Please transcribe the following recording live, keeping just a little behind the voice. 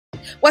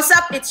What's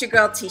up? It's your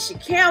girl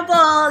Tisha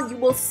Campbell. You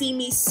will see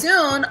me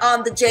soon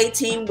on the J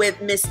Team with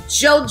Miss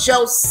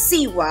JoJo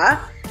Siwa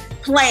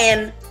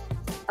playing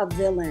a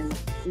villain.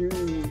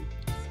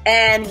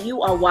 And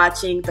you are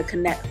watching the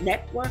Connect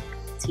Network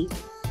TV.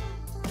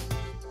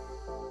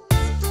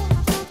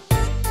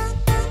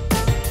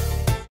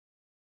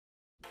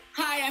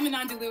 Hi, I'm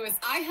Ananda Lewis.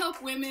 I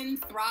help women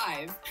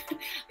thrive.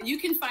 You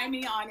can find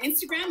me on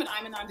Instagram at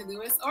I'm Ananda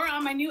Lewis or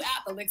on my new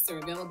app, Elixir,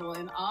 available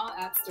in all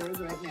app stores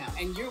right now.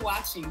 And you're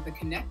watching the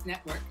Connect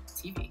Network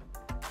TV.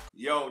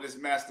 Yo, this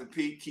is Master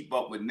P. Keep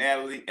up with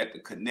Natalie at the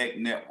Connect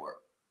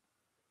Network.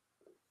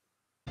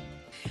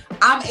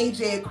 I'm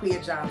AJ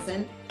Aquia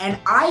Johnson, and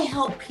I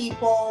help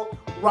people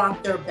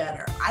rock their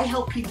better. I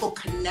help people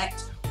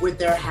connect with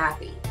their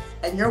happy.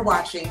 And you're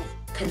watching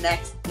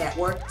Connect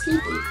Network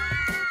TV.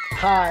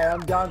 Hi,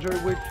 I'm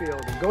Dondre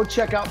Whitfield, and go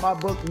check out my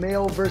book,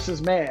 Male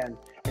vs. Man,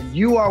 and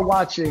you are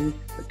watching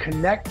the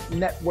Connect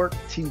Network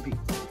TV.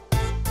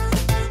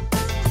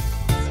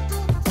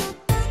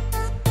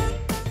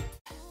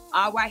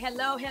 All right,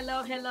 hello.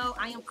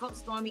 I am Coach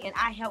Stormy, and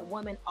I help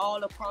women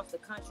all across the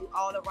country,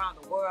 all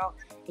around the world.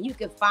 And you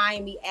can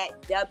find me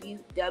at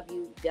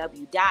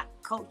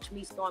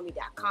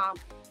www.coachmestormy.com,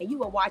 and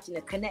you are watching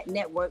the Connect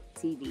Network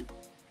TV.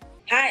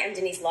 Hi, I'm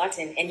Denise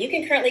Lawton, and you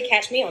can currently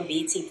catch me on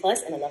BET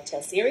Plus in the Love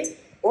Tale series,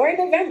 or in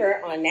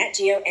November on Nat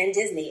Geo and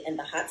Disney in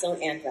the Hot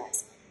Zone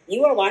Anthrax.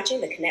 You are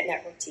watching the Connect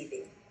Network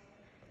TV.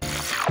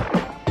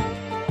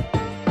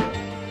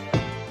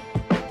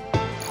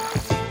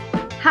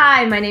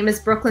 Hi, my name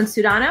is Brooklyn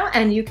Sudano,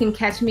 and you can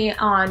catch me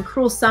on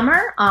Cruel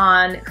Summer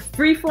on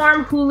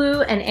Freeform,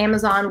 Hulu, and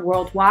Amazon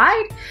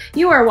worldwide.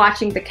 You are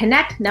watching the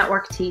Connect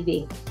Network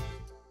TV.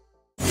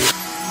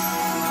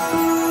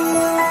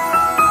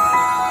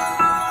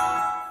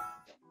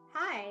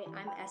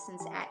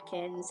 Essence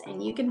Atkins,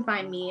 and you can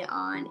find me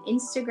on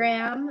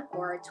Instagram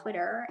or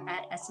Twitter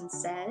at Essence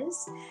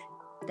Says.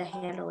 The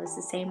handle is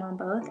the same on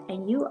both,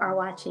 and you are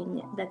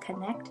watching the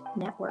Connect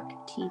Network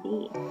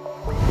TV.